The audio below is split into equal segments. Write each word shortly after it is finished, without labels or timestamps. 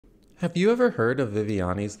Have you ever heard of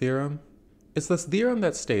Viviani's theorem? It's this theorem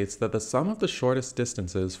that states that the sum of the shortest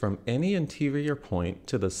distances from any interior point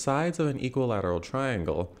to the sides of an equilateral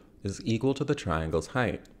triangle is equal to the triangle's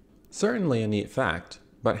height. Certainly a neat fact,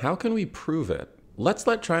 but how can we prove it? Let's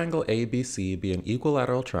let triangle ABC be an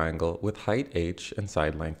equilateral triangle with height h and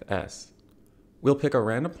side length s. We'll pick a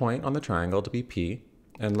random point on the triangle to be P,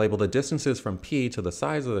 and label the distances from P to the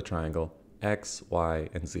sides of the triangle x, y,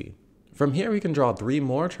 and z. From here we can draw three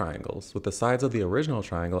more triangles with the sides of the original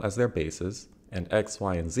triangle as their bases and x,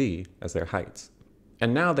 y, and z as their heights.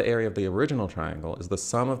 And now the area of the original triangle is the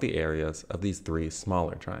sum of the areas of these three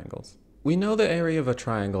smaller triangles. We know the area of a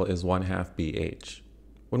triangle is 1/2 BH.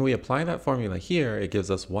 When we apply that formula here, it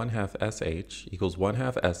gives us 1/2 SH equals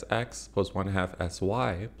 1/2 SX plus 1/2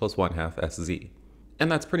 SY plus 1/2 SZ.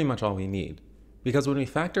 And that's pretty much all we need, because when we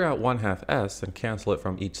factor out 1/2 S and cancel it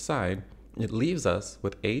from each side, it leaves us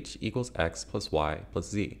with h equals x plus y plus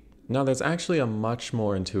z. Now there's actually a much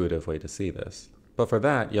more intuitive way to see this, but for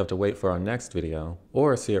that you have to wait for our next video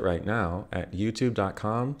or see it right now at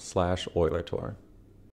youtube.com/EulerTour.